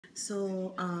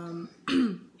So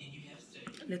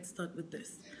let's start with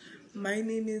this. My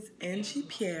name is Angie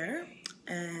Pierre,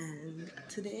 and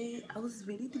today I was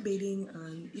really debating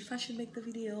on if I should make the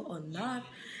video or not,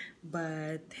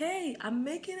 but hey, I'm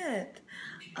making it.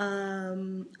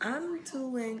 I'm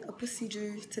doing a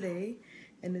procedure today,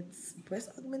 and it's breast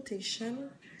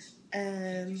augmentation.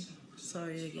 And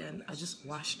sorry again, I just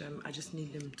washed them. I just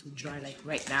need them to dry like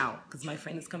right now because my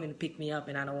friend is coming to pick me up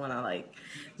and I don't want to like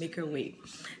make her wait.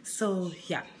 So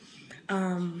yeah,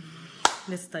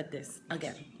 let's start this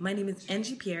again. My name is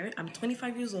Angie Pierre. I'm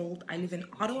 25 years old. I live in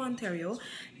Ottawa, Ontario,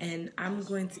 and I'm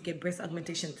going to get breast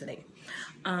augmentation today.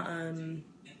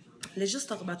 Let's just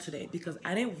talk about today because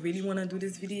I didn't really want to do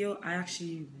this video. I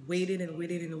actually waited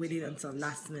until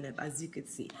last minute, as you could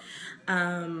see.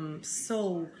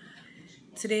 So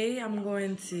today I'm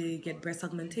going to get breast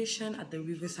augmentation at the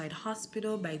Riverside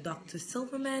Hospital by Dr.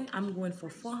 Silverman. I'm going for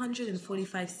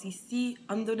 445 cc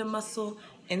under the muscle,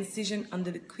 incision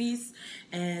under the crease,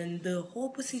 and the whole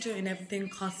procedure and everything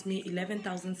cost me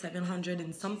 $11,700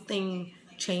 and something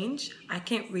change. I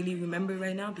can't really remember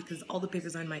right now because all the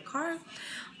papers are in my car.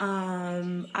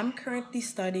 I'm currently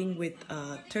starting with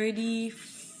a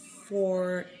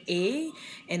 34A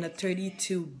and a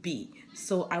 32B.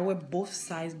 So I wear both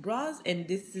size bras, and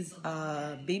this is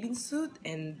a bathing suit,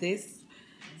 and this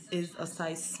is a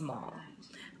size small.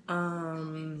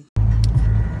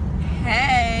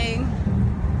 Hey,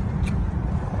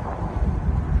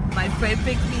 my friend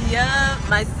picked me up.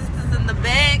 My sister's in the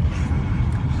back.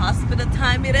 Hospital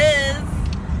time it is.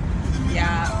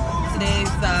 Yeah,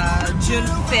 today's June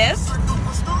 5th,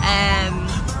 and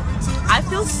I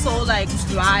feel so like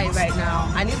dry right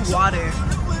now. I need water.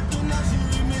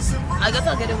 I guess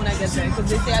I'll get it when I get there because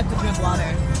they say I have to drink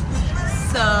water.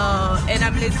 So, and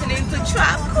I'm listening to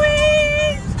Trap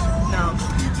Queen. No,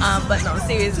 but no,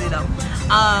 seriously though.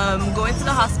 Going to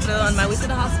the hospital. On my way to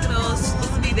the hospital,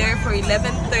 supposed to be there for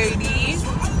 11:30,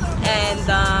 and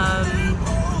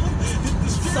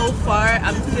so far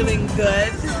I'm feeling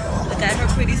good. Look at her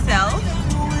pretty self.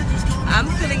 I'm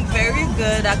feeling very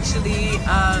good actually.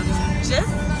 Just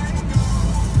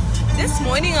this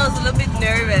morning I was a little bit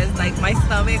nervous. Like my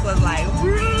stomach was like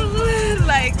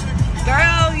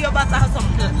girl, you're about to have some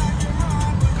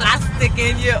plastic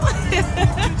in you.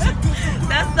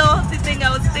 That's the only thing I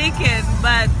was thinking.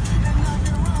 But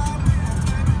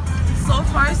so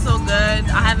far so good.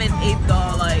 I haven't ate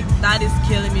though. Like that is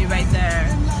killing me right there.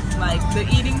 Like the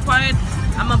eating part,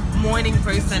 I'm a morning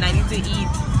person. I need to eat,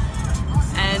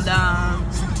 and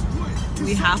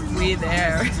we halfway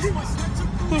there.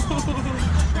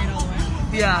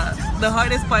 Yeah, the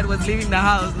hardest part was leaving the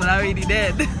house, but I already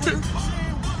did.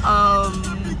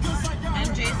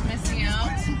 And Jay's missing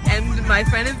out. And my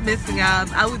friend is missing out.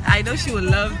 I know she would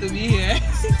love to be here,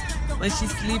 but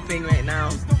she's sleeping right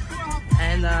now.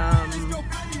 And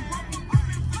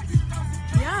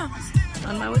yeah,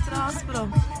 on my way to the hospital.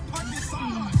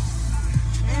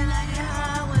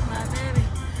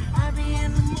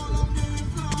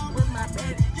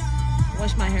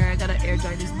 Wash my hair. I gotta air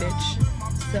dry this bitch.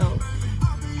 So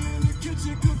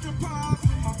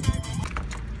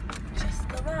just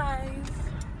arrived.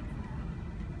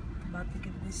 About to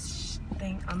get this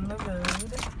thing on the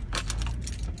road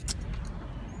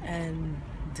and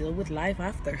deal with life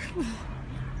after.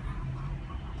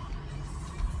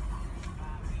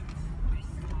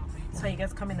 So you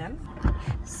guys coming in?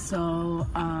 So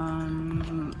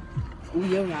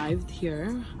we arrived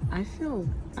here. I feel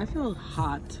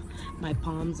hot. My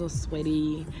palms are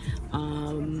sweaty.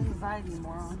 Anxiety,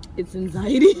 moron. It's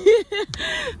anxiety.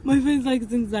 My friend's like,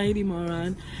 it's anxiety,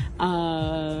 moron.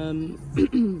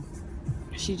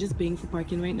 She's just paying for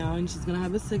parking right now, and she's gonna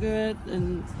have a cigarette,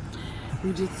 and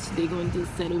they're going to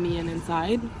settle me in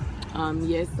inside.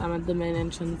 Yes, I'm at the main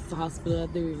entrance to the hospital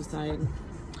at the Riverside.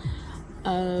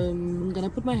 I'm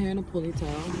gonna put my hair in a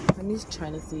ponytail. Let me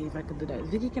try to see if I can do that.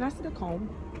 Vicky, can I see the comb?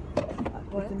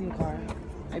 What? It's in your car.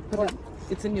 I put it.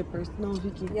 It's in your personal,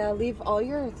 Vicky. Yeah, leave all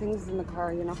your things in the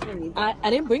car. You're not gonna need them. I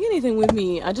didn't bring anything with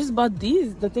me. I just bought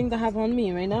these, the things I have on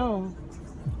me right now,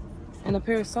 and a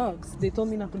pair of socks. They told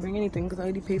me not to bring anything because I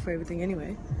already paid for everything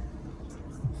anyway.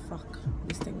 Fuck,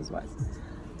 this thing is wet.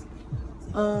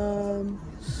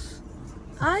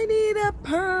 I need a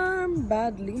perm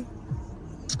badly.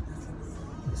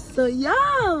 So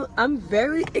yeah, I'm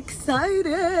very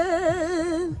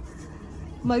excited.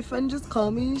 My friend just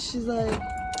called me. She's like,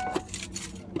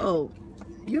 oh,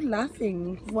 you're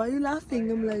laughing. Why are you laughing?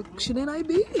 I'm like, shouldn't I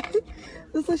be?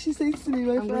 That's what she says to me,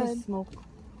 my friend. Gonna smoke.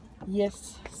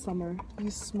 Yes, Summer,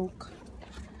 you smoke.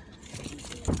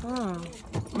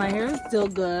 My hair is still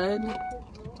good.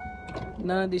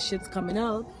 None of this shit's coming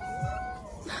out.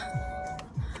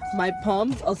 My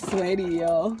palms are sweaty,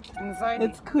 yo. Anxiety.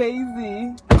 It's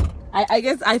crazy. I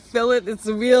guess I feel it. It's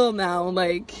real now.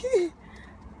 Like The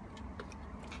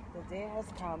day has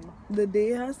come. the day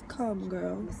has come,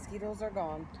 girl. Mosquitoes are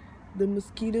gone. The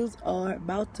mosquitoes are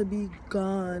about to be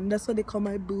gone. That's what they call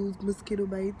my boobs, mosquito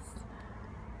bites.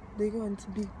 They're going to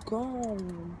be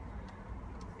gone.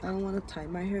 I don't want to tie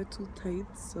my hair too tight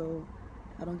so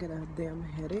I don't get a damn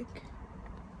headache.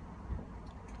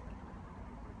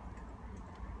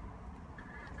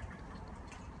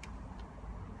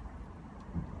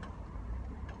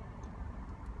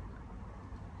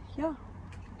 Yeah,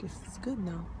 guess it's good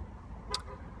now.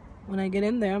 When I get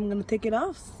in there, I'm gonna take it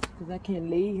off because I can't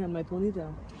lay on my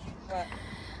ponytail. What?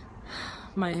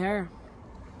 My hair.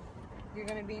 You're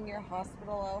gonna be in your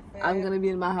hospital outfit. I'm gonna be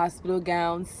in my hospital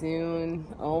gown soon.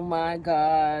 Oh my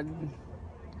god.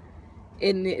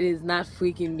 And it is not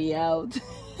freaking me out.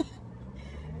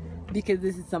 Because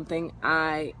this is something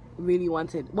I really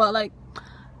wanted. Well, like,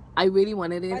 I really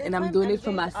wanted it and I'm doing it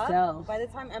for myself. By the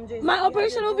time MJ's My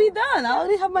operation will be done. I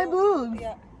already have my boobs.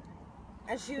 Yeah.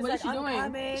 And she was What like, is she doing?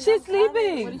 Coming, She's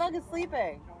sleeping. She's fucking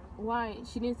sleeping. Why?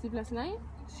 She didn't sleep last night?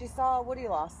 She saw Woody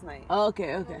last night. Oh,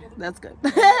 okay, okay. That's good.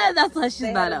 That's why she's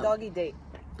They not had a out. doggy date.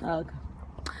 Oh, okay.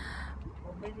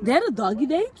 They had a doggy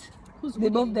date? Who's They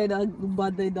both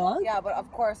bought their dog? Yeah, but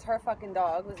of course her fucking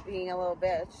dog was being a little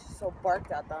bitch, so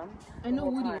barked at them. I know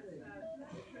Woody.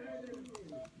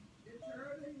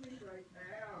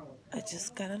 I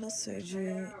just got out of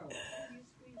surgery.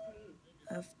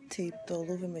 I've taped all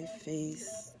over my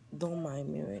face. Don't mind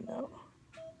me right now.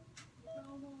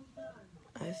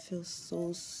 I feel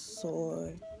so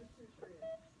sore.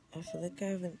 I feel like I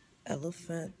have an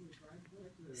elephant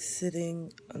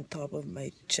sitting on top of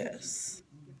my chest.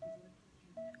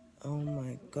 Oh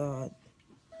my god.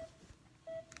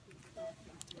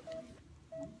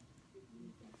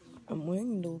 I'm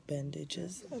wearing no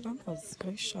bandages. I don't know, it's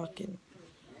very shocking.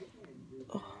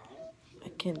 Oh, I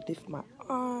can't lift my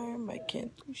arm. I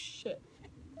can't do shit.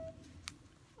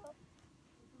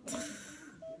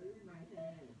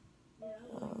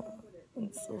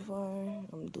 And so far,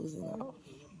 I'm dozing off.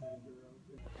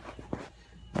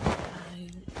 I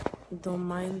don't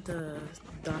mind the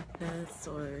darkness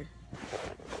or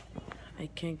I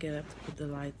can't get up to put the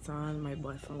lights on. My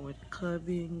boyfriend went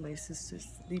clubbing. My sister's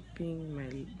sleeping.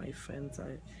 My friends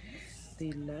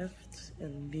they left,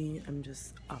 and me, I'm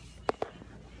just up.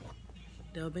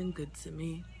 They've been good to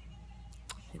me.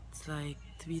 It's like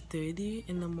 3:30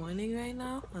 in the morning right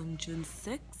now on June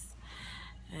 6th,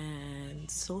 and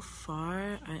so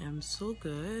far I am so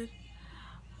good.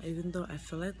 Even though I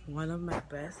feel like one of my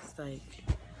breasts is like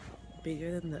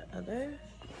bigger than the other,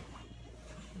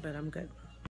 but I'm good.